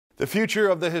The future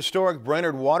of the historic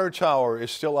Brainerd Water Tower is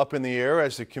still up in the air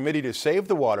as the Committee to Save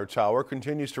the Water Tower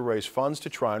continues to raise funds to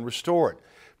try and restore it.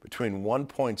 Between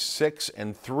 $1.6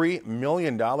 and $3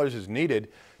 million is needed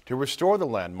to restore the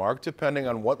landmark, depending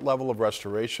on what level of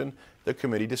restoration the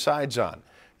committee decides on.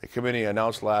 The committee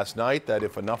announced last night that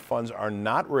if enough funds are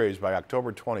not raised by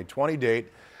October 2020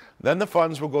 date, then the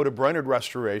funds will go to Brainerd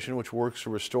Restoration, which works to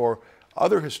restore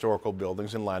other historical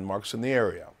buildings and landmarks in the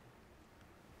area.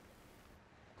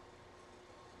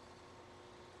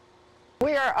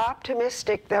 We are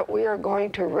optimistic that we are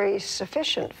going to raise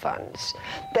sufficient funds,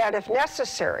 that if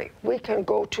necessary, we can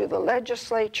go to the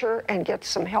legislature and get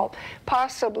some help,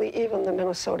 possibly even the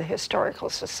Minnesota Historical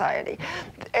Society.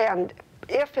 And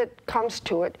if it comes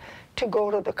to it, to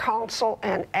go to the council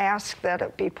and ask that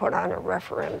it be put on a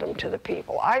referendum to the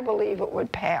people. I believe it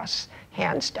would pass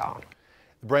hands down.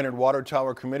 The Brainerd Water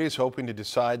Tower Committee is hoping to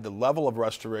decide the level of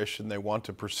restoration they want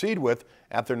to proceed with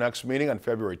at their next meeting on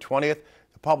February 20th.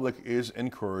 The public is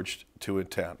encouraged to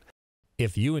attend.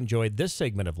 If you enjoyed this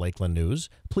segment of Lakeland News,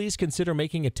 please consider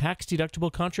making a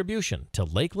tax-deductible contribution to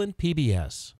Lakeland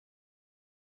PBS.